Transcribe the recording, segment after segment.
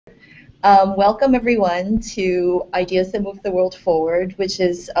Welcome everyone to Ideas That Move the World Forward, which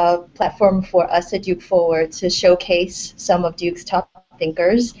is a platform for us at Duke Forward to showcase some of Duke's top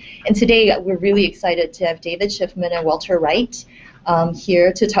thinkers. And today we're really excited to have David Shiffman and Walter Wright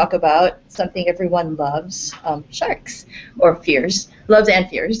here to talk about something everyone loves, sharks, or fears, loves and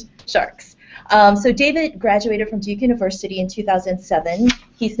fears, sharks. So David graduated from Duke University in 2007.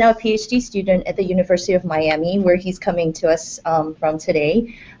 He's now a PhD student at the University of Miami, where he's coming to us from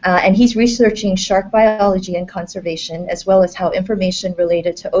today. And he's researching shark biology and conservation, as well as how information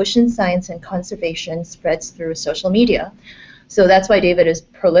related to ocean science and conservation spreads through social media. So that's why David is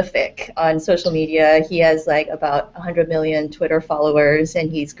prolific on social media. He has like about 100 million Twitter followers,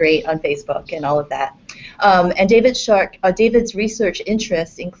 and he's great on Facebook and all of that. And David's research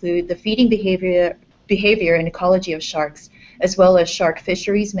interests include the feeding behavior and ecology of sharks, as well as shark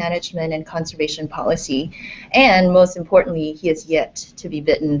fisheries management and conservation policy. And most importantly, he has yet to be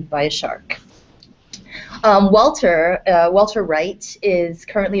bitten by a shark. Walter Wright is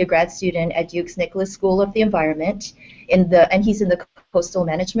currently a grad student at Duke's Nicholas School of the Environment, and he's in the Coastal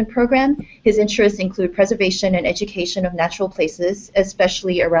Management Program. His interests include preservation and education of natural places,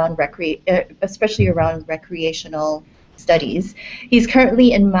 especially around recreational studies. He's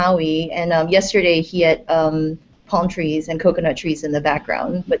currently in Maui, and yesterday he had palm trees and coconut trees in the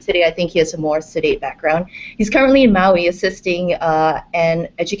background, but today I think he has a more sedate background. He's currently in Maui assisting an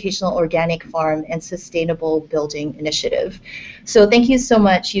educational organic farm and sustainable building initiative. So thank you so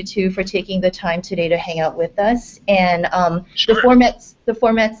much, you two, for taking the time today to hang out with us. And Sure. the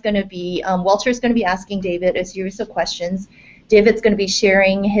format's going to be, Walter's going to be asking David a series of questions. David's going to be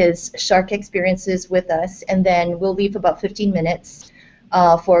sharing his shark experiences with us, and then we'll leave about 15 minutes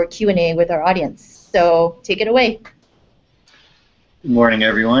for Q&A with our audience. So take it away. Good morning,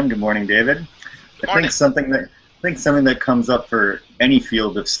 everyone. Good morning, David. Good morning. I think something that comes up for any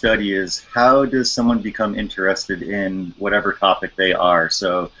field of study is how does someone become interested in whatever topic they are.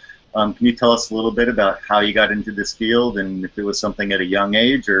 So can you tell us a little bit about how you got into this field and if it was something at a young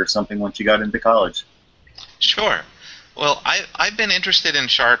age or something once you got into college? Sure. Well, I've been interested in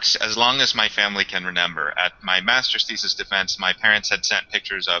sharks as long as my family can remember. At my master's thesis defense, my parents had sent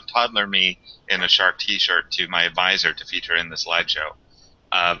pictures of toddler me in a shark t-shirt to my advisor to feature in the slideshow.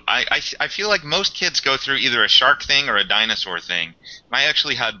 I feel like most kids go through either a shark thing or a dinosaur thing. I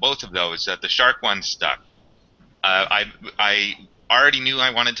actually had both of those. The shark one stuck. I already knew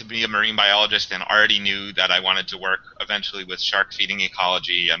I wanted to be a marine biologist and already knew that I wanted to work eventually with shark feeding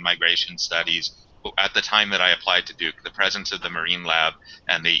ecology and migration studies. At the time that I applied to Duke, the presence of the Marine Lab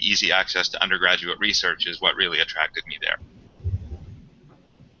and the easy access to undergraduate research is what really attracted me there.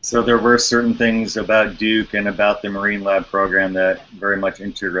 So there were certain things about Duke and about the Marine Lab program that very much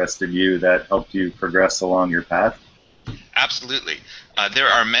interested you that helped you progress along your path? Absolutely. There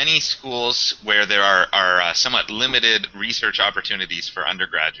are many schools where there are somewhat limited research opportunities for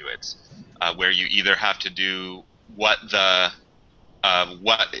undergraduates, where you either have to do what the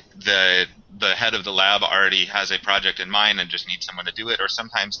head of the lab already has a project in mind and just needs someone to do it, or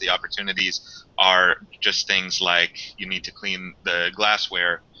sometimes the opportunities are just things like you need to clean the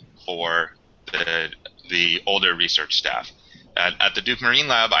glassware for the older research staff. At the Duke Marine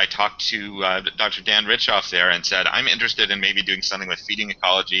Lab, I talked to Dr. Dan Ritchoff there and said, I'm interested in maybe doing something with feeding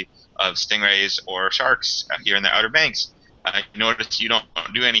ecology of stingrays or sharks here in the Outer Banks. I noticed you don't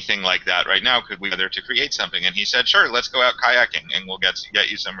do anything like that right now. Could we gather to create something? And he said, sure, let's go out kayaking and we'll get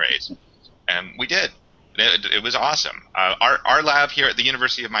you some rays. And we did. It was awesome. Our lab here at the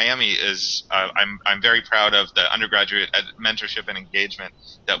University of Miami is, I'm very proud of the undergraduate mentorship and engagement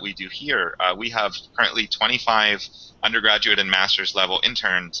that we do here. We have currently 25 undergraduate and master's level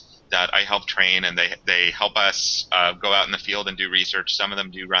interns that I help train, and they help us go out in the field and do research. Some of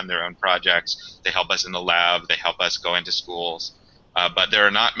them do run their own projects. They help us in the lab. They help us go into schools. But there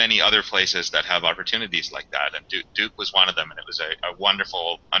are not many other places that have opportunities like that, and Duke was one of them, and it was a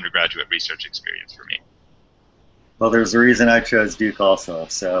wonderful undergraduate research experience for me. Well, there's a reason I chose Duke also,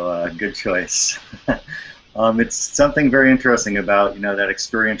 so good choice. It's something very interesting about, that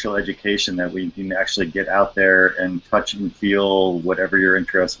experiential education that we can actually get out there and touch and feel whatever you're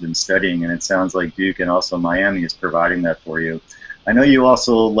interested in studying, and it sounds like Duke and also Miami is providing that for you. I know you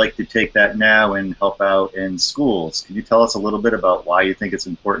also like to take that now and help out in schools. Can you tell us a little bit about why you think it's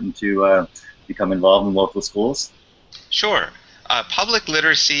important to become involved in local schools? Sure. Public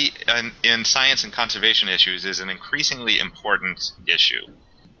literacy in science and conservation issues is an increasingly important issue.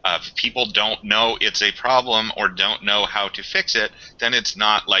 If people don't know it's a problem or don't know how to fix it, then it's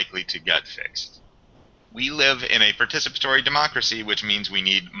not likely to get fixed. We live in a participatory democracy, which means we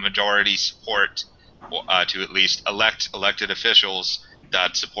need majority support to at least elect elected officials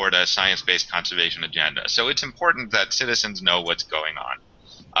that support a science-based conservation agenda. So it's important that citizens know what's going on.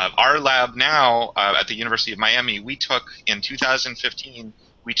 Our lab now at the University of Miami, in 2015,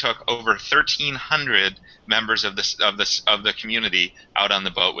 we took over 1,300 members of the community out on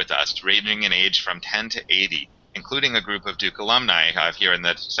the boat with us, ranging in age from 10 to 80, including a group of Duke alumni here in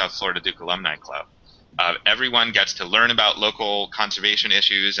the South Florida Duke Alumni Club. Everyone gets to learn about local conservation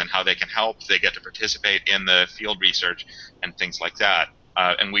issues and how they can help. They get to participate in the field research and things like that.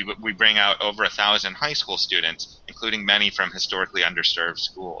 And we bring out over 1,000 high school students, including many from historically underserved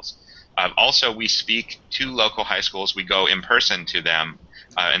schools. Also, we speak to local high schools. We go in person to them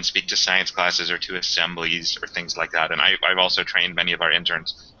and speak to science classes or to assemblies or things like that. And I've also trained many of our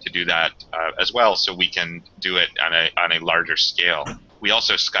interns to do that as well, so we can do it on a larger scale. We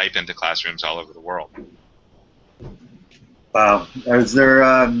also Skype into classrooms all over the world. Wow. Is there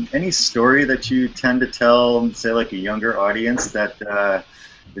any story that you tend to tell, say, like a younger audience that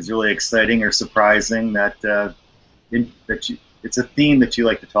is really exciting or surprising that it's a theme that you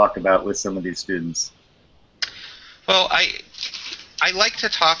like to talk about with some of these students? Well, I like to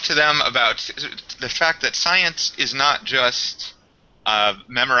talk to them about the fact that science is not just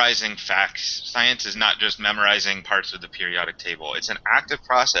memorizing facts. Science is not just memorizing parts of the periodic table. It's an active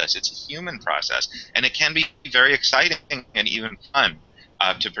process. It's a human process, and it can be very exciting and even fun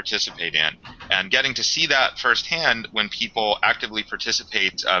to participate in. And getting to see that firsthand when people actively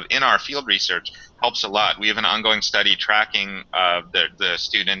participate in our field research helps a lot. We have an ongoing study tracking the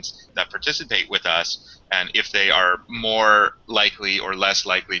students that participate with us, and if they are more likely or less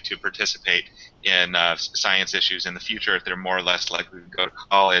likely to participate in science issues in the future, if they're more or less likely to go to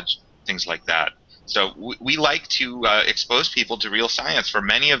college, things like that. So we like to expose people to real science. For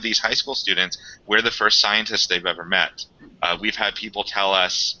many of these high school students, we're the first scientists they've ever met. We've had people tell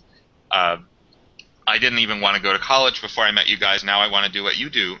us, I didn't even want to go to college before I met you guys, now I want to do what you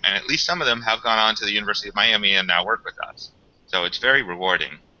do. And at least some of them have gone on to the University of Miami and now work with us. So it's very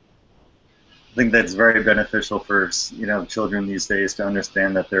rewarding. I think that's very beneficial for children these days to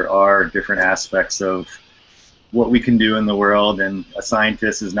understand that there are different aspects of what we can do in the world, and a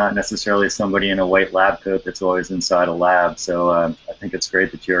scientist is not necessarily somebody in a white lab coat that's always inside a lab. So I think it's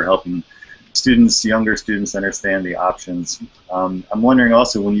great that you're helping students, younger students, understand the options. I'm wondering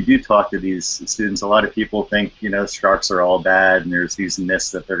also, when you do talk to these students, a lot of people think sharks are all bad and there's these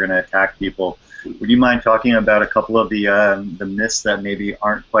myths that they're going to attack people. Would you mind talking about a couple of the myths that maybe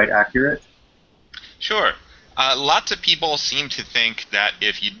aren't quite accurate? Sure. Lots of people seem to think that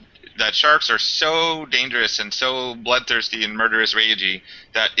that sharks are so dangerous and so bloodthirsty and murderous ragey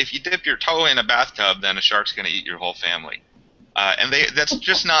that if you dip your toe in a bathtub, then a shark's going to eat your whole family. And that's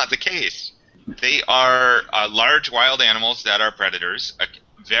just not the case. They are large wild animals that are predators.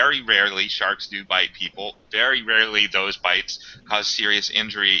 Very rarely sharks do bite people. Very rarely those bites cause serious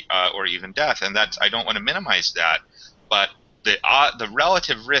injury or even death. And I don't want to minimize that, but the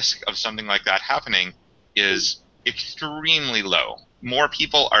relative risk of something like that happening is extremely low. More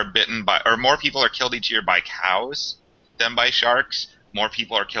people are killed each year by cows than by sharks. More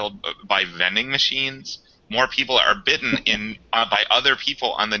people are killed by vending machines. More people are bitten by other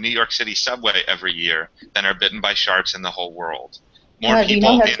people on the New York City subway every year than are bitten by sharks in the whole world. More God, people you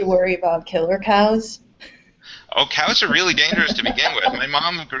don't have to worry about killer cows. Oh, cows are really dangerous to begin with. My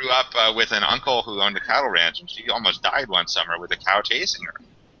mom grew up with an uncle who owned a cattle ranch, and she almost died one summer with a cow chasing her.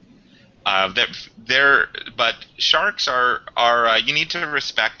 But sharks are you need to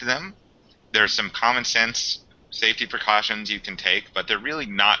respect them. There's some common sense safety precautions you can take, but they're really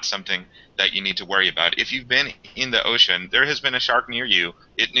not something that you need to worry about. If you've been in the ocean, there has been a shark near you,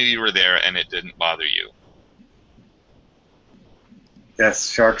 it knew you were there, and it didn't bother you. Yes,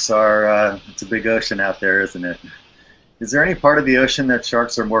 sharks are, it's a big ocean out there, isn't it? Is there any part of the ocean that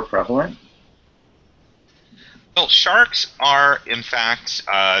sharks are more prevalent? Well, sharks are, in fact,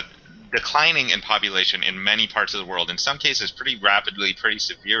 declining in population in many parts of the world, in some cases pretty rapidly, pretty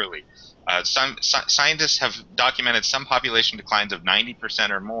severely. Some scientists have documented some population declines of 90%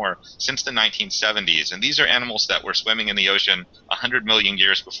 or more since the 1970s, and these are animals that were swimming in the ocean 100 million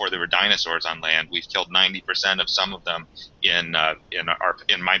years before there were dinosaurs on land. We've killed 90% of some of them in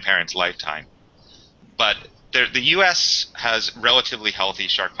my parents' lifetime. But the U.S. has relatively healthy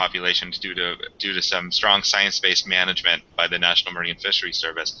shark populations due to some strong science-based management by the National Marine Fisheries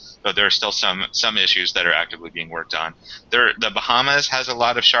Service, though there are still some issues that are actively being worked on. The Bahamas has a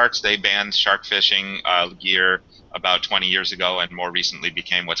lot of sharks. They banned shark fishing gear about 20 years ago, and more recently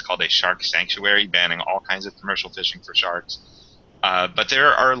became what's called a shark sanctuary, banning all kinds of commercial fishing for sharks. But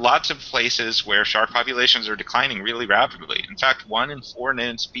there are lots of places where shark populations are declining really rapidly. In fact, 1 in 4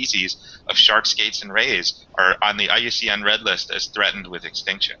 known species of shark skates and rays are on the IUCN Red List as threatened with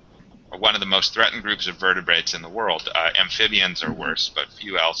extinction. Or one of the most threatened groups of vertebrates in the world. Amphibians are worse, but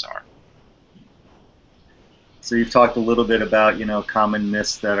few else are. So you've talked a little bit about, common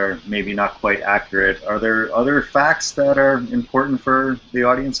myths that are maybe not quite accurate. Are there other facts that are important for the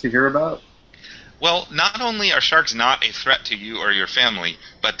audience to hear about? Well, not only are sharks not a threat to you or your family,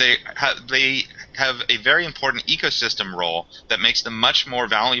 but they have a very important ecosystem role that makes them much more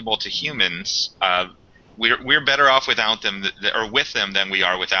valuable to humans. We're better off without them, or with them, than we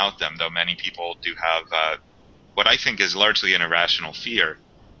are without them, though many people do have what I think is largely an irrational fear.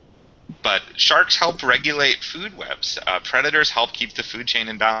 But sharks help regulate food webs. Predators help keep the food chain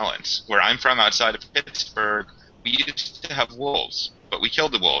in balance. Where I'm from, outside of Pittsburgh, we used to have wolves, but we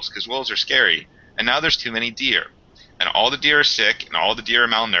killed the wolves because wolves are scary. And now there's too many deer. And all the deer are sick, and all the deer are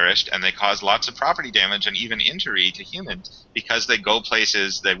malnourished, and they cause lots of property damage and even injury to humans because they go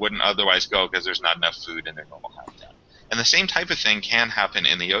places they wouldn't otherwise go because there's not enough food in their normal habitat. And the same type of thing can happen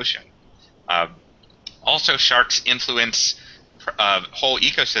in the ocean. Also, sharks influence whole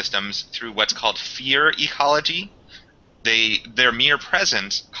ecosystems through what's called fear ecology. Their mere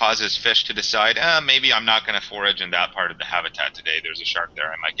presence causes fish to decide, maybe I'm not going to forage in that part of the habitat today. There's a shark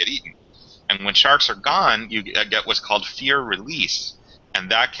there, I might get eaten. And when sharks are gone, you get what's called fear release,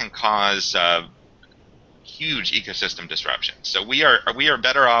 and that can cause huge ecosystem disruptions. So we are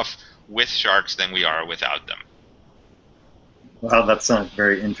better off with sharks than we are without them. Wow, that sounds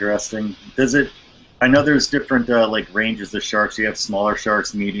very interesting. I know there's different ranges of sharks. You have smaller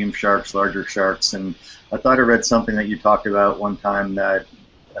sharks, medium sharks, larger sharks, and I thought I read something that you talked about one time that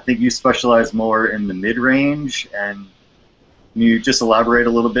I think you specialize more in the mid-range, and can you just elaborate a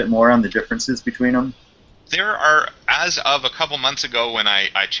little bit more on the differences between them? There are, as of a couple months ago when I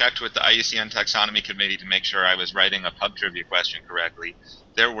checked with the IUCN Taxonomy Committee to make sure I was writing a pub trivia question correctly,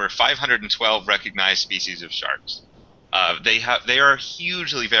 there were 512 recognized species of sharks. They are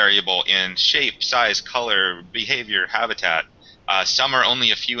hugely variable in shape, size, color, behavior, habitat. Some are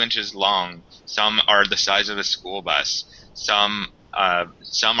only a few inches long. Some are the size of a school bus. Some are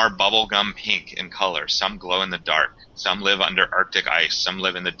bubblegum pink in color. Some glow in the dark. Some live under Arctic ice. Some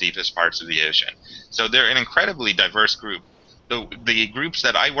live in the deepest parts of the ocean. So they're an incredibly diverse group. The groups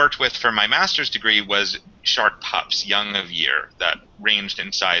that I worked with for my master's degree was shark pups, young of year, that ranged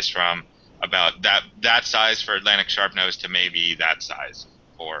in size from about that size for Atlantic sharpnose to maybe that size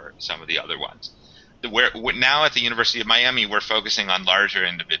for some of the other ones. Now at the University of Miami, we're focusing on larger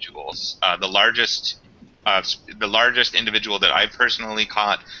individuals. The largest individual that I personally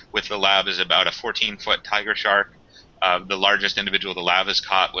caught with the lab is about a 14-foot tiger shark. The largest individual the lab has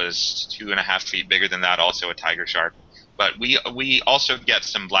caught was 2.5 feet bigger than that, also a tiger shark. But we also get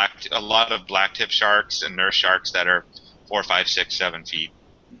a lot of blacktip sharks and nurse sharks that are 4, 5, 6, 7 feet.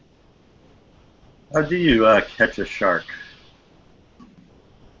 How do you catch a shark?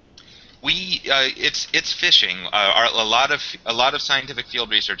 It's fishing. A lot of scientific field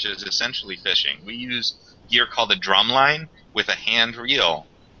research is essentially fishing. We use gear called a drum line with a hand reel,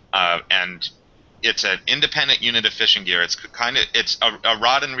 and it's an independent unit of fishing gear. It's a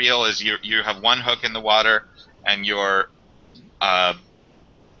rod and reel. Is you have one hook in the water, and you're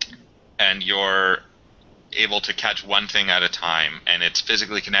able to catch one thing at a time, and it's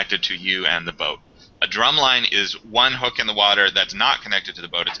physically connected to you and the boat. A drum line is one hook in the water that's not connected to the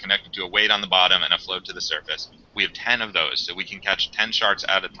boat. It's connected to a weight on the bottom and a float to the surface. We have 10 of those, so we can catch 10 sharks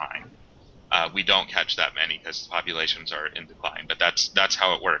at a time. We don't catch that many because populations are in decline, but that's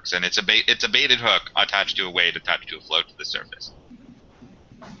how it works. And it's a baited hook attached to a weight attached to a float to the surface.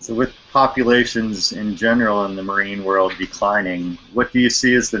 So with populations in general in the marine world declining, what do you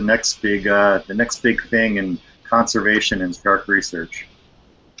see as the next big thing in conservation and shark research?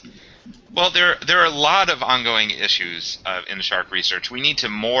 Well, there are a lot of ongoing issues in shark research. We need to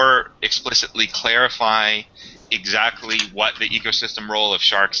more explicitly clarify exactly what the ecosystem role of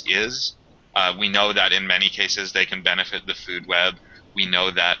sharks is. We know that in many cases they can benefit the food web. We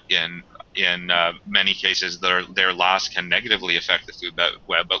know that in many cases their loss can negatively affect the food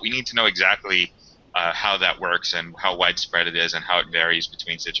web, but we need to know exactly how that works and how widespread it is and how it varies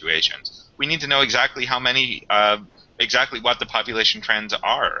between situations. We need to know exactly exactly what the population trends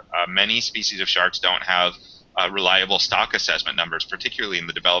are. Many species of sharks don't have reliable stock assessment numbers, particularly in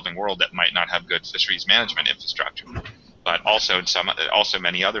the developing world that might not have good fisheries management infrastructure, but also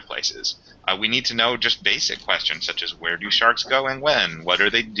many other places. We need to know just basic questions such as where do sharks go and when? What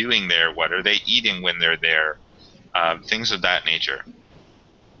are they doing there? What are they eating when they're there? Things of that nature.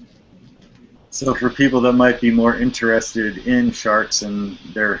 So for people that might be more interested in sharks and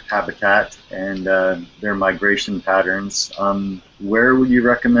their habitat and their migration patterns, where would you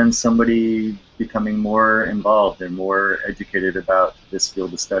recommend somebody becoming more involved and more educated about this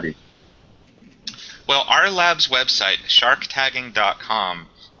field of study? Well, our lab's website, sharktagging.com,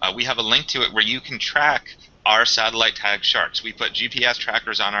 we have a link to it where you can track our satellite tagged sharks. We put GPS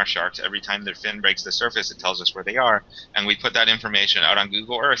trackers on our sharks. Every time their fin breaks the surface, it tells us where they are, and we put that information out on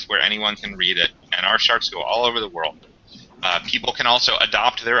Google Earth where anyone can read it, and our sharks go all over the world. People can also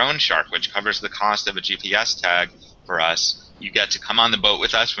adopt their own shark, which covers the cost of a GPS tag for us. You get to come on the boat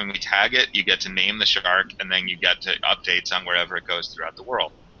with us when we tag it, you get to name the shark, and then you get to updates on wherever it goes throughout the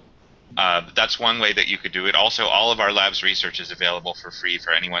world. That's one way that you could do it. Also, all of our lab's research is available for free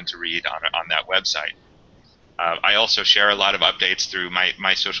for anyone to read on that website. I also share a lot of updates through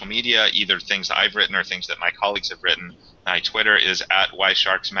my social media, either things that I've written or things that my colleagues have written. My Twitter is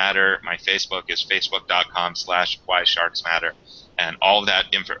 @WhySharksMatter. My Facebook is facebook.com/WhySharksMatter. And all of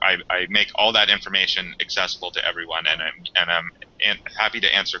that I make all that information accessible to everyone, and I'm happy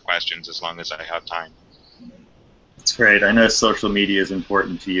to answer questions as long as I have time. That's great. I know social media is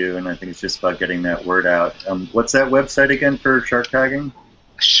important to you, and I think it's just about getting that word out. What's that website again for shark tagging?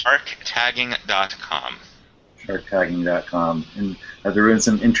 Sharktagging.com. Sharktagging.com. And have there been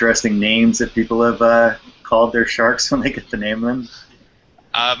some interesting names that people have called their sharks when they get to name them?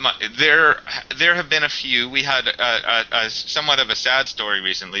 There have been a few. We had a somewhat of a sad story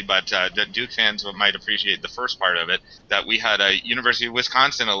recently, but the Duke fans might appreciate the first part of it. That we had a University of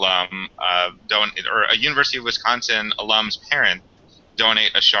Wisconsin alum or a University of Wisconsin alum's parent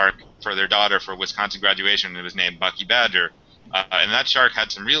donate a shark for their daughter for Wisconsin graduation. It was named Bucky Badger, and that shark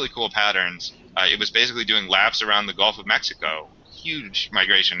had some really cool patterns. It was basically doing laps around the Gulf of Mexico, huge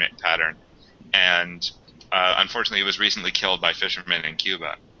migration pattern, and unfortunately, it was recently killed by fishermen in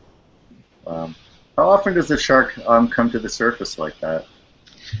Cuba. How often does a shark come to the surface like that?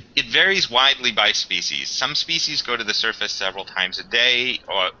 It varies widely by species. Some species go to the surface several times a day,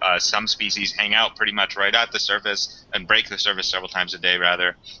 or some species hang out pretty much right at the surface and break the surface several times a day,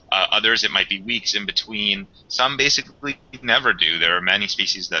 rather. Others, it might be weeks in between. Some basically never do. There are many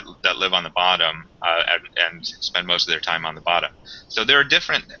species that live on the bottom and spend most of their time on the bottom. So there are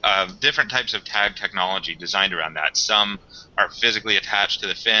different types of tag technology designed around that. Some are physically attached to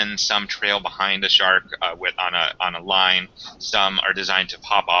the fin. Some trail behind a shark on a line. Some are designed to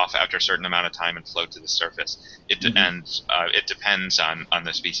pop off after a certain amount of time and float to the surface. It depends on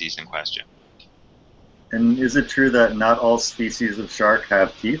the species in question. And is it true that not all species of shark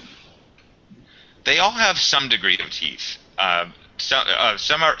have teeth? They all have some degree of teeth.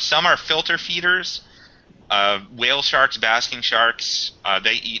 Some are filter feeders. Whale sharks, basking sharks,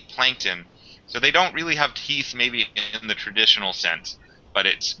 they eat plankton, so they don't really have teeth, maybe in the traditional sense. But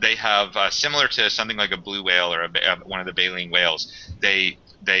they have similar to something like a blue whale or one of the baleen whales. They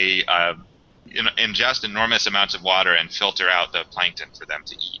ingest enormous amounts of water and filter out the plankton for them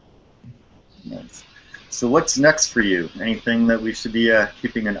to eat. Nice. So what's next for you? Anything that we should be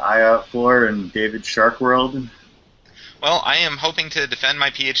keeping an eye out for in David's Shark World? Well, I am hoping to defend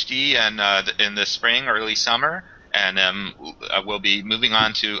my PhD in the spring, early summer, and we'll be moving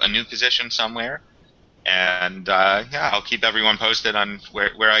on to a new position somewhere. And I'll keep everyone posted on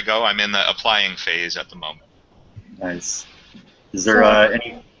where I go. I'm in the applying phase at the moment. Nice. Is there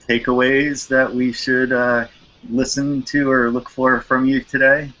any takeaways that we should listen to or look for from you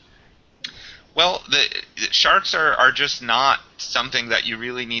today? Well, the sharks are just not something that you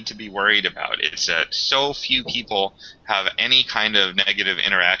really need to be worried about. It's that so few people have any kind of negative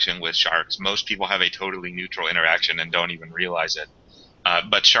interaction with sharks. Most people have a totally neutral interaction and don't even realize it.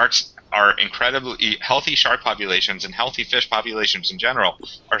 But sharks are incredibly healthy. Shark populations and healthy fish populations in general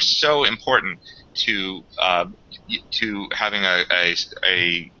are so important to having a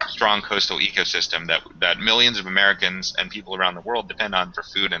strong coastal ecosystem that millions of Americans and people around the world depend on for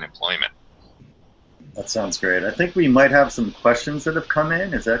food and employment. That sounds great. I think we might have some questions that have come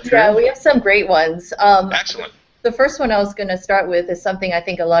in. Is that true? Yeah, we have some great ones. Excellent. The first one I was going to start with is something I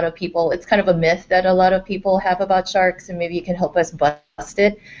think a lot of people, it's kind of a myth that a lot of people have about sharks, and maybe you can help us bust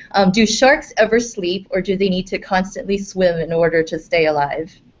it. Do sharks ever sleep, or do they need to constantly swim in order to stay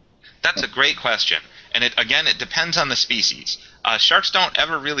alive? That's a great question. And it depends on the species. Sharks don't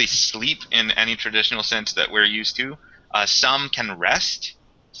ever really sleep in any traditional sense that we're used to. Some can rest.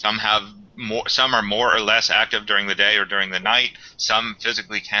 Some are more or less active during the day or during the night. Some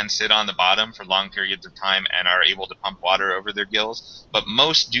physically can sit on the bottom for long periods of time and are able to pump water over their gills. But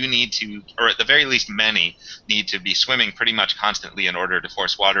most do need to, or at the very least many, need to be swimming pretty much constantly in order to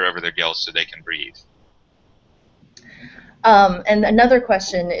force water over their gills so they can breathe. And another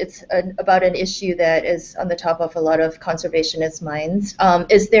question, it's about an issue that is on the top of a lot of conservationists' minds.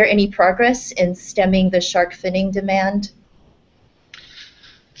 Is there any progress in stemming the shark finning demand?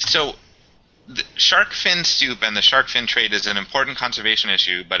 So the shark fin soup and the shark fin trade is an important conservation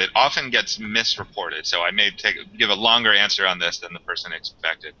issue, but it often gets misreported. So I may give a longer answer on this than the person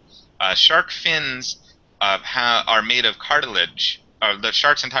expected. Shark fins are made of cartilage. The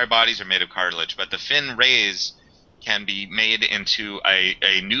shark's entire bodies are made of cartilage, but the fin rays can be made into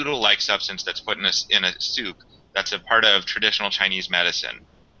a noodle-like substance that's put in a soup that's a part of traditional Chinese medicine.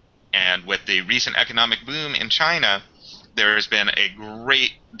 And with the recent economic boom in China, there has been a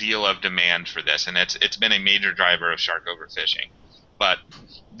great deal of demand for this, and it's been a major driver of shark overfishing. But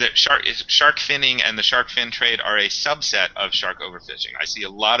the shark finning and the shark fin trade are a subset of shark overfishing. I see a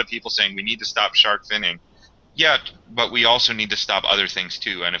lot of people saying we need to stop shark finning. Yeah, but we also need to stop other things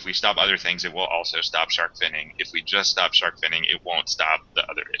too, and if we stop other things, it will also stop shark finning. If we just stop shark finning, it won't stop the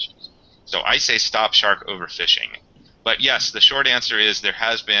other issues. So I say stop shark overfishing. But yes, the short answer is there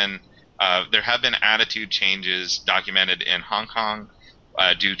have been attitude changes documented in Hong Kong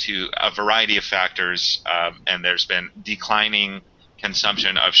due to a variety of factors, and there's been declining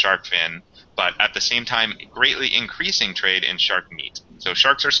consumption of shark fin, but at the same time greatly increasing trade in shark meat. So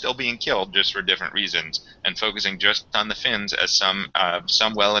sharks are still being killed just for different reasons, and focusing just on the fins, as some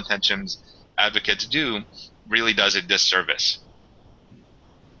well-intentioned advocates do, really does a disservice.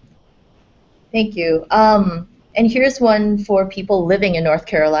 Thank you. And here's one for people living in North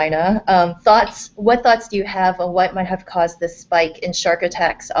Carolina. What thoughts do you have on what might have caused this spike in shark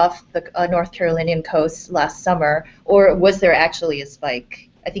attacks off the North Carolinian coast last summer? Or was there actually a spike?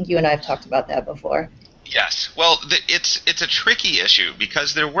 I think you and I have talked about that before. Yes. Well, it's a tricky issue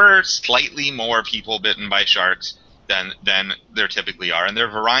because there were slightly more people bitten by sharks than there typically are, and there are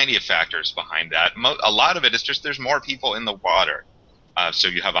a variety of factors behind that. A lot of it is just there's more people in the water. So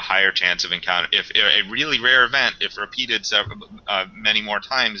you have a higher chance of encounter. If a really rare event, if repeated many more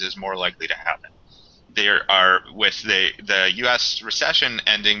times, is more likely to happen. There are, with the U.S. recession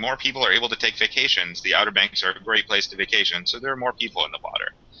ending, more people are able to take vacations. The Outer Banks are a great place to vacation, so there are more people in the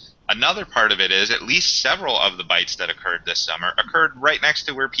water. Another part of it is at least several of the bites that occurred this summer occurred right next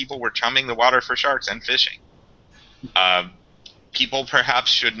to where people were chumming the water for sharks and fishing. People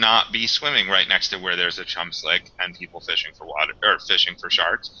perhaps should not be swimming right next to where there's a chum slick and people fishing for water or fishing for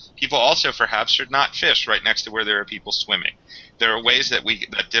sharks. People also perhaps should not fish right next to where there are people swimming. There are ways that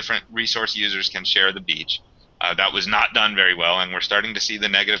different resource users can share the beach. That was not done very well, and we're starting to see the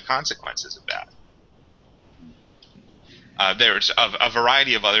negative consequences of that. There's a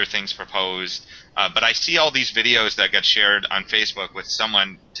variety of other things proposed, but I see all these videos that get shared on Facebook with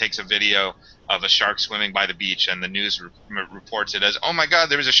someone takes a video of a shark swimming by the beach, and the news reports it as, oh my god,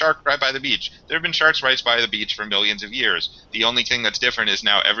 there was a shark right by the beach. There have been sharks right by the beach for millions of years. The only thing that's different is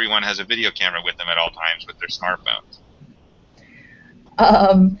now everyone has a video camera with them at all times with their smartphones.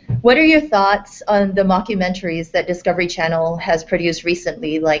 What are your thoughts on the mockumentaries that Discovery Channel has produced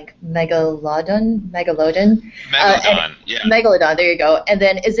recently, like Megalodon? Megalodon, yeah. Megalodon, there you go. And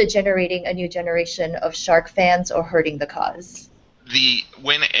then, is it generating a new generation of shark fans or hurting the cause?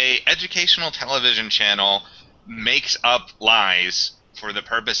 When a educational television channel makes up lies for the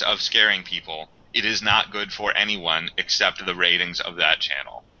purpose of scaring people, it is not good for anyone except the ratings of that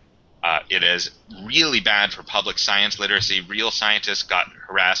channel. It is really bad for public science literacy. Real scientists got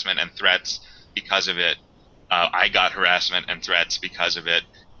harassment and threats because of it. I got harassment and threats because of it.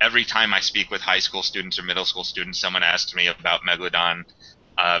 Every time I speak with high school students or middle school students, someone asks me about Megalodon.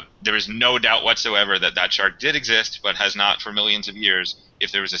 There is no doubt whatsoever that shark did exist, but has not for millions of years.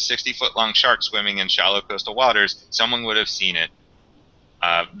 If there was a 60-foot-long shark swimming in shallow coastal waters, someone would have seen it.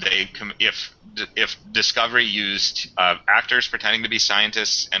 If Discovery used actors pretending to be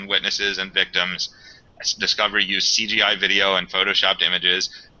scientists and witnesses and victims, Discovery used CGI video and photoshopped images,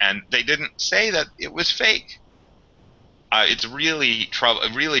 and they didn't say that it was fake. It's really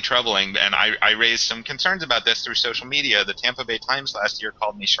troubling, and I raised some concerns about this through social media. The Tampa Bay Times last year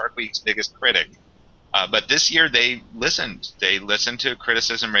called me Shark Week's biggest critic. But this year they listened. They listened to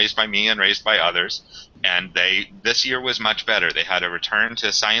criticism raised by me and raised by others, and this year was much better. They had a return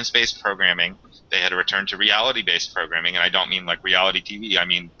to science-based programming. They had a return to reality-based programming, and I don't mean like reality TV. I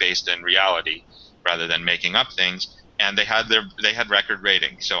mean based in reality rather than making up things. And they had record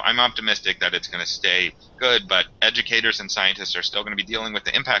ratings. So I'm optimistic that it's going to stay good, but educators and scientists are still going to be dealing with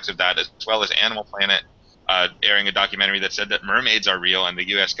the impacts of that, as well as Animal Planet airing a documentary that said that mermaids are real and the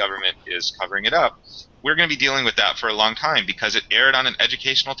U.S. government is covering it up. We're going to be dealing with that for a long time because it aired on an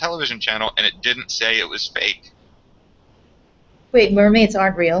educational television channel and it didn't say it was fake. Wait, mermaids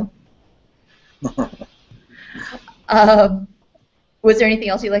aren't real? Um, was there anything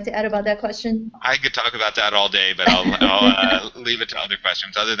else you'd like to add about that question? I could talk about that all day, but I'll leave it to other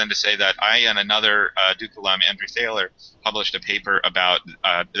questions, other than to say that I and another Duke alum, Andrew Thaler, published a paper about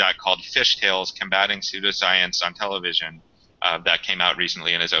that called Fishtails, Combating Pseudoscience on Television, that came out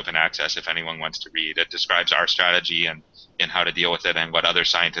recently and is open access if anyone wants to read. It describes our strategy and how to deal with it and what other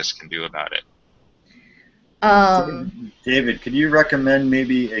scientists can do about it. David, could you recommend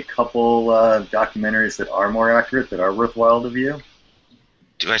maybe a couple documentaries that are more accurate, that are worthwhile to view?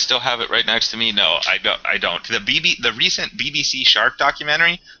 Do I still have it right next to me? No, I don't. The recent BBC Shark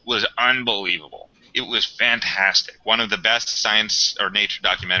documentary was unbelievable. It was fantastic. One of the best science or nature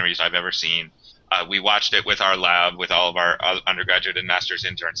documentaries I've ever seen. We watched it with our lab, with all of our undergraduate and master's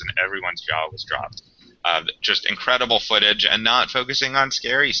interns, and everyone's jaw was dropped. Just incredible footage and not focusing on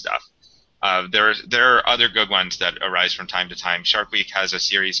scary stuff. There are other good ones that arise from time to time. Shark Week has a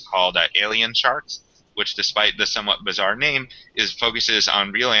series called Alien Sharks, which, despite the somewhat bizarre name, focuses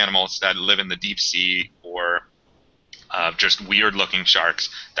on real animals that live in the deep sea or just weird-looking sharks.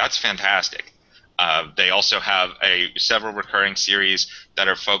 That's fantastic. They also have several recurring series that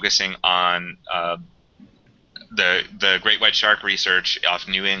are focusing on the great white shark research off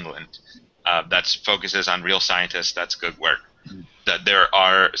New England. That focuses on real scientists. That's good work.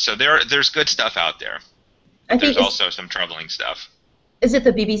 There's good stuff out there. But there's also some troubling stuff. Is it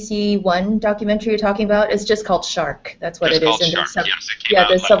the BBC One documentary you're talking about? It's just called Shark. That's what it is. It's called Shark. Yes, it came out.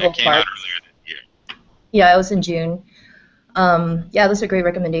 There's several it came out parts. earlier this year. Yeah, it was in June. Yeah, those are great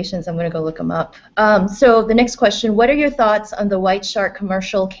recommendations. I'm going to go look them up. So the next question, what are your thoughts on the white shark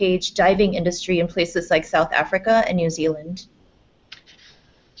commercial cage diving industry in places like South Africa and New Zealand?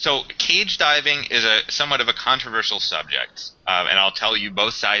 So cage diving is somewhat of a controversial subject, and I'll tell you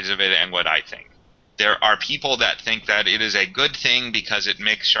both sides of it and what I think. There are people that think that it is a good thing because it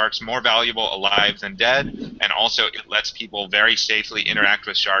makes sharks more valuable alive than dead, and also it lets people very safely interact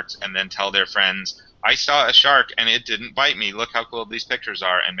with sharks and then tell their friends, I saw a shark and it didn't bite me, look how cool these pictures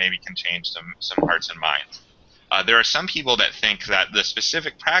are, and maybe can change some hearts and minds. There are some people that think that the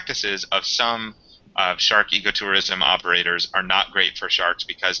specific practices of some shark ecotourism operators are not great for sharks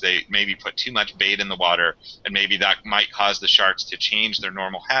because they maybe put too much bait in the water, and maybe that might cause the sharks to change their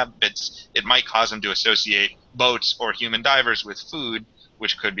normal habits. It might cause them to associate boats or human divers with food,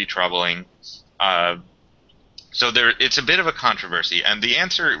 which could be troubling. So it's a bit of a controversy, and the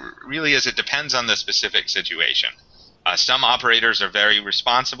answer really is it depends on the specific situation. Some operators are very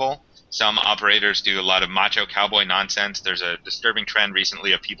responsible. Some operators do a lot of macho cowboy nonsense. There's a disturbing trend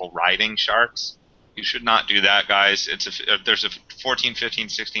recently of people riding sharks. You should not do that, guys. There's a 14, 15,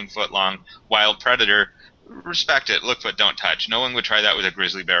 16-foot long wild predator. Respect it. Look but don't touch. No one would try that with a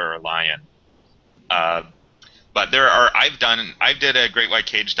grizzly bear or a lion. But I did a great white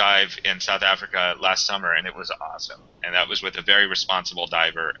cage dive in South Africa last summer, and it was awesome. And that was with a very responsible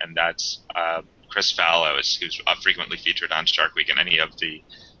diver, and that's Chris Fallows, who's frequently featured on Shark Week and any of the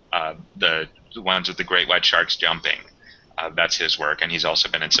ones with the great white sharks jumping. That's his work, and he's also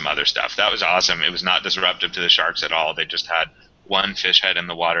been in some other stuff. That was awesome. It was not disruptive to the sharks at all. They just had one fish head in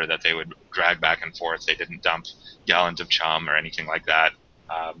the water that they would drag back and forth. They didn't dump gallons of chum or anything like that.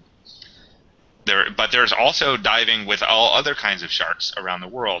 But there's also diving with all other kinds of sharks around the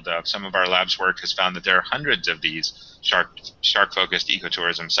world. Some of our lab's work has found that there are hundreds of these shark-focused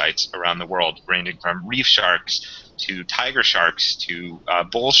ecotourism sites around the world, ranging from reef sharks to tiger sharks to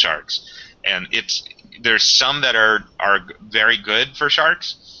bull sharks. And there's some that are very good for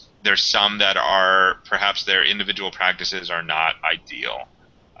sharks. There's some that are perhaps their individual practices are not ideal.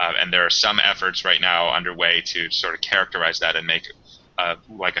 And there are some efforts right now underway to sort of characterize that and make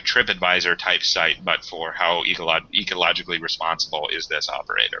like a TripAdvisor type site, but for how ecologically responsible is this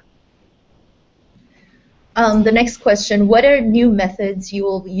operator. The next question, what are new methods you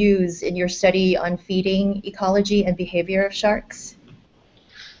will use in your study on feeding, ecology, and behavior of sharks?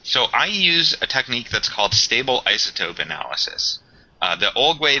 So I use a technique that's called stable isotope analysis. The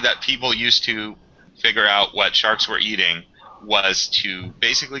old way that people used to figure out what sharks were eating was to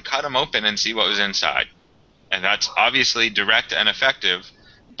basically cut them open and see what was inside. And that's obviously direct and effective,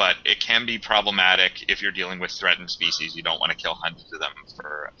 but it can be problematic if you're dealing with threatened species. You don't want to kill hundreds of them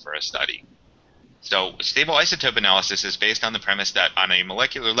for a study. So stable isotope analysis is based on the premise that on a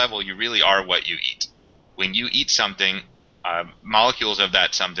molecular level, you really are what you eat. When you eat something, molecules of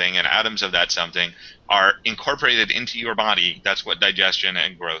that something and atoms of that something are incorporated into your body. That's what digestion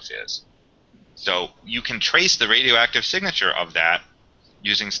and growth is. So you can trace the radioactive signature of that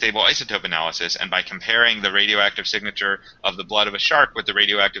using stable isotope analysis, and by comparing the radioactive signature of the blood of a shark with the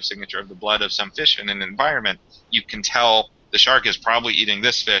radioactive signature of the blood of some fish in an environment, you can tell the shark is probably eating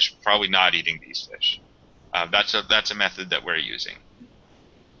this fish, probably not eating these fish. That's a method that we're using.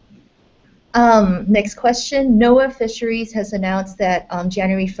 Next question. NOAA Fisheries has announced that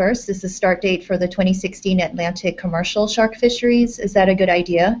January 1st is the start date for the 2016 Atlantic commercial shark fisheries. Is that a good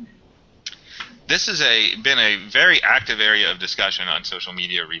idea? This has been a very active area of discussion on social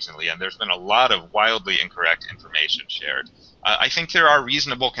media recently, and there's been a lot of wildly incorrect information shared. I think there are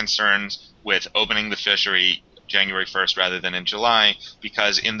reasonable concerns with opening the fishery January 1st rather than in July,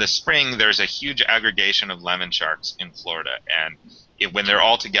 because in the spring there's a huge aggregation of lemon sharks in Florida, and when they're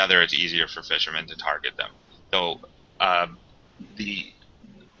all together, it's easier for fishermen to target them. So it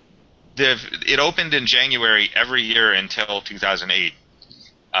opened in January every year until 2008.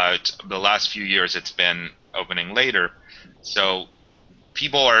 The last few years it's been opening later. So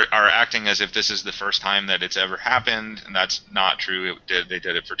people are acting as if this is the first time that it's ever happened, and that's not true. They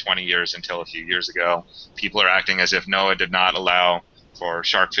did it for 20 years until a few years ago. People are acting as if NOAA did not allow for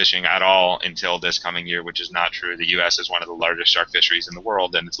shark fishing at all until this coming year, which is not true. The U.S. is one of the largest shark fisheries in the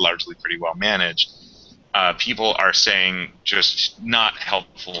world, and it's largely pretty well managed. People are saying just not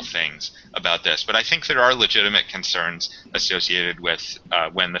helpful things about this. But I think there are legitimate concerns associated with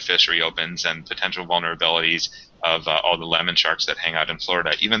when the fishery opens and potential vulnerabilities of all the lemon sharks that hang out in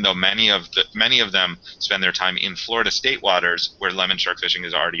Florida, even though many of them spend their time in Florida state waters where lemon shark fishing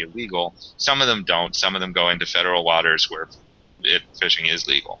is already illegal. Some of them don't. Some of them go into federal waters where fishing is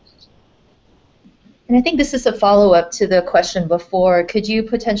legal. And I think this is a follow-up to the question before. Could you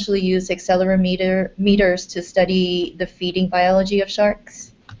potentially use accelerometers to study the feeding biology of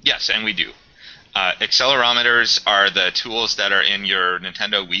sharks? Yes, and we do. Accelerometers are the tools that are in your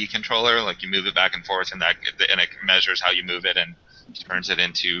Nintendo Wii controller. Like, you move it back and forth, and it measures how you move it and turns it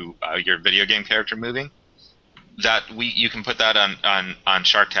into your video game character moving. You can put that on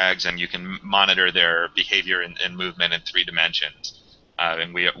shark tags, and you can monitor their behavior and movement in 3 dimensions.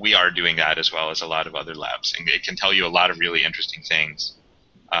 And we are doing that as well as a lot of other labs. And it can tell you a lot of really interesting things,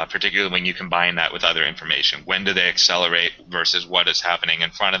 particularly when you combine that with other information. When do they accelerate versus what is happening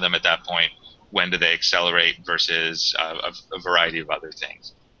in front of them at that point? When do they accelerate versus a variety of other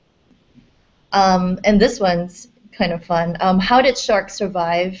things? And this one's kind of fun. How did sharks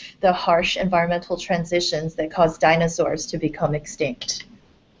survive the harsh environmental transitions that caused dinosaurs to become extinct?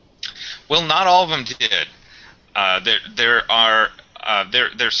 Well, not all of them did.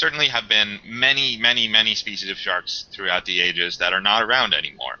 There certainly have been many species of sharks throughout the ages that are not around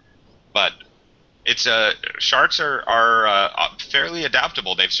anymore. But sharks are fairly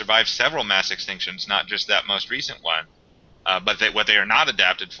adaptable. They've survived several mass extinctions, not just that most recent one. But what they are not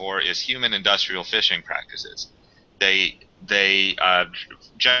adapted for is human industrial fishing practices. They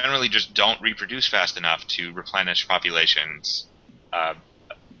generally just don't reproduce fast enough to replenish populations.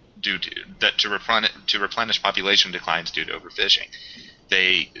 To replenish population declines due to overfishing.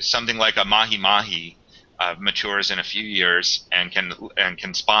 Something like a mahi-mahi matures in a few years and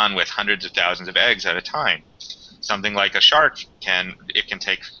can spawn with hundreds of thousands of eggs at a time. Something like a shark can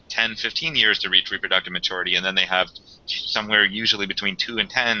take 10, 15 years to reach reproductive maturity, and then they have somewhere usually between 2 and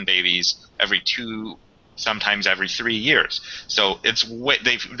 10 babies every 2, sometimes every 3 years. So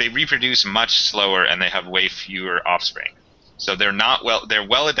they reproduce much slower, and they have way fewer offspring. So they're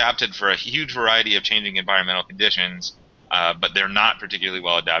well adapted for a huge variety of changing environmental conditions, but they're not particularly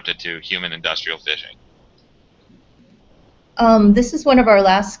well adapted to human industrial fishing. This is one of our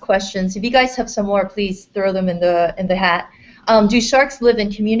last questions. If you guys have some more, please throw them in the hat. Do sharks live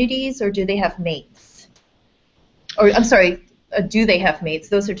in communities, or do they have mates? Or I'm sorry, do they have mates?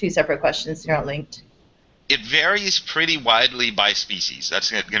 Those are 2 separate questions. They're not linked. It varies pretty widely by species. That's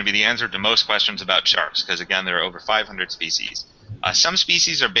going to be the answer to most questions about sharks, because again, there are over 500 species. Some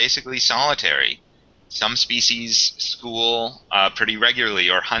species are basically solitary. Some species school pretty regularly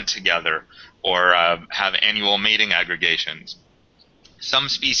or hunt together or have annual mating aggregations. Some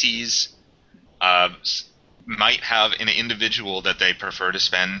species might have an individual that they prefer to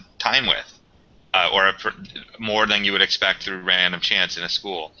spend time with. More than you would expect through random chance in a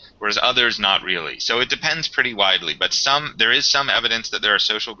school, whereas others not really. So it depends pretty widely, but there is some evidence that there are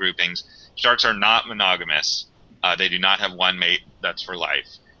social groupings. Sharks are not monogamous. They do not have one mate that's for life.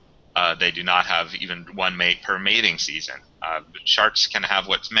 They do not have even one mate per mating season. Sharks can have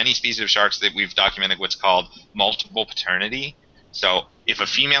many species of sharks that we've documented what's called multiple paternity. So if a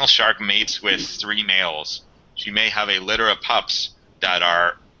female shark mates with 3 males, she may have a litter of pups that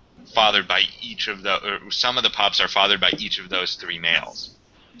are fathered by some of the pups are fathered by each of those 3 males.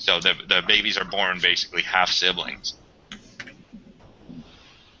 So the babies are born basically half siblings.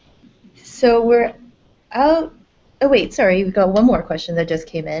 So we're out. Oh wait, sorry, we've got one more question that just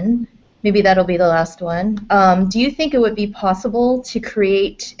came in. Maybe that'll be the last one. Do you think it would be possible to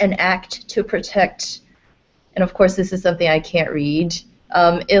create an act to protect And of course, this is something I can't read.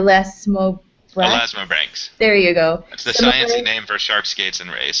 Elasmobranchs. There you go. That's the sciencey name for shark skates and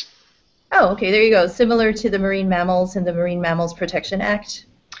rays. Oh, okay, there you go. Similar to the Marine Mammals and the Marine Mammals Protection Act.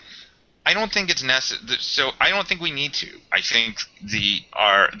 I don't think it's necessary. So I don't think we need to. I think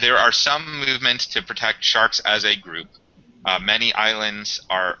there are some movements to protect sharks as a group. Many islands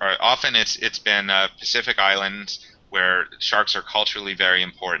are often it's been Pacific islands where sharks are culturally very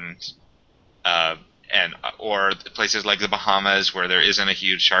important, or places like the Bahamas where there isn't a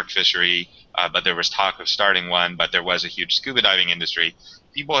huge shark fishery, but there was talk of starting one, but there was a huge scuba diving industry.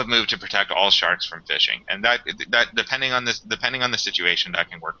 People have moved to protect all sharks from fishing, and that depending on the situation, that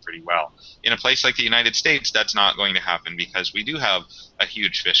can work pretty well. In a place like the United States, that's not going to happen because we do have a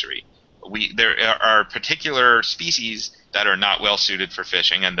huge fishery. There are particular species that are not well suited for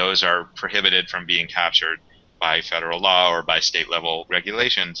fishing, and those are prohibited from being captured by federal law or by state level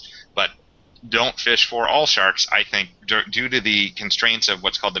regulations. But don't fish for all sharks. I think due to the constraints of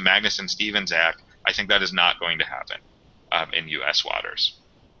what's called the Magnuson-Stevens Act, I think that is not going to happen in U.S. waters.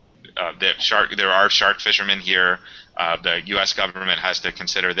 There are shark fishermen here. The U.S. government has to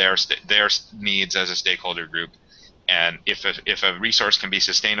consider their needs as a stakeholder group, and if a resource can be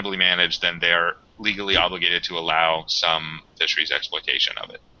sustainably managed, then they're legally obligated to allow some fisheries exploitation of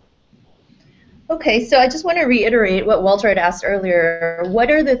it. Okay, so I just want to reiterate what Walter had asked earlier. What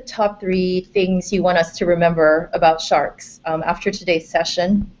are the top 3 things you want us to remember about sharks after today's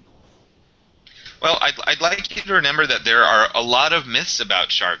session? Well, I'd like you to remember that there are a lot of myths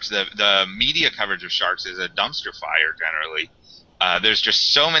about sharks. The media coverage of sharks is a dumpster fire generally. There's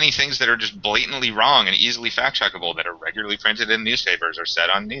just so many things that are just blatantly wrong and easily fact-checkable that are regularly printed in newspapers or said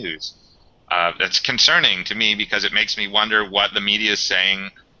on news. That's concerning to me because it makes me wonder what the media is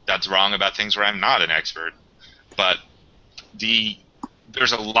saying that's wrong about things where I'm not an expert. But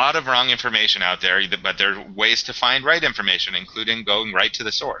there's a lot of wrong information out there, but there are ways to find right information, including going right to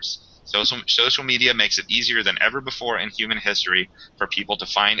the source. Social media makes it easier than ever before in human history for people to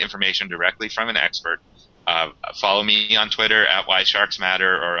find information directly from an expert. Follow me on Twitter at WhySharksMatter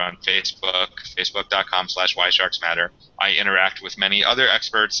or on Facebook, facebook.com/WhySharksMatter. I interact with many other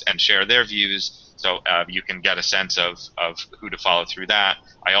experts and share their views, so you can get a sense of who to follow through that.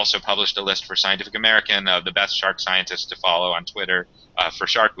 I also published a list for Scientific American of the best shark scientists to follow on Twitter for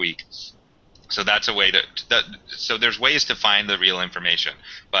Shark Week. So that's a way so there's ways to find the real information.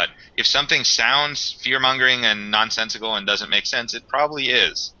 But if something sounds fear-mongering and nonsensical and doesn't make sense, it probably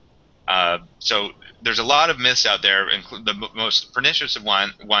is. So there's a lot of myths out there. The most pernicious of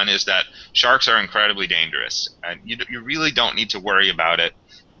one is that sharks are incredibly dangerous, and you really don't need to worry about it.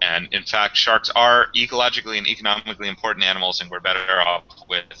 And in fact, sharks are ecologically and economically important animals, and we're better off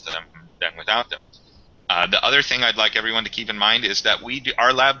with them than without them. The other thing I'd like everyone to keep in mind is that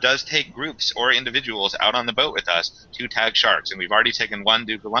our lab does take groups or individuals out on the boat with us to tag sharks, and we've already taken one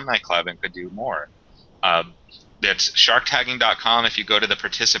Duke Alumni Club and could do more. That's sharktagging.com. If you go to the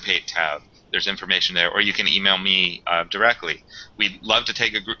Participate tab, there's information there, or you can email me directly. We'd love to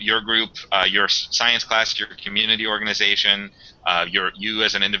take your group, your science class, your community organization, you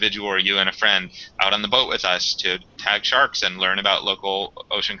as an individual or you and a friend out on the boat with us to tag sharks and learn about local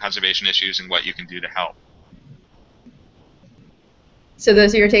ocean conservation issues and what you can do to help. So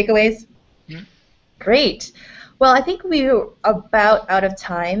those are your takeaways? Mm-hmm. Great. Well, I think we're about out of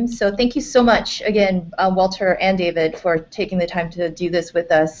time, so thank you so much again, Walter and David, for taking the time to do this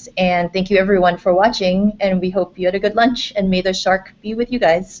with us, and thank you everyone for watching, and we hope you had a good lunch, and may the shark be with you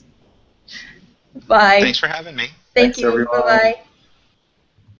guys. Bye. Thanks for having me. Thank you. Bye-bye.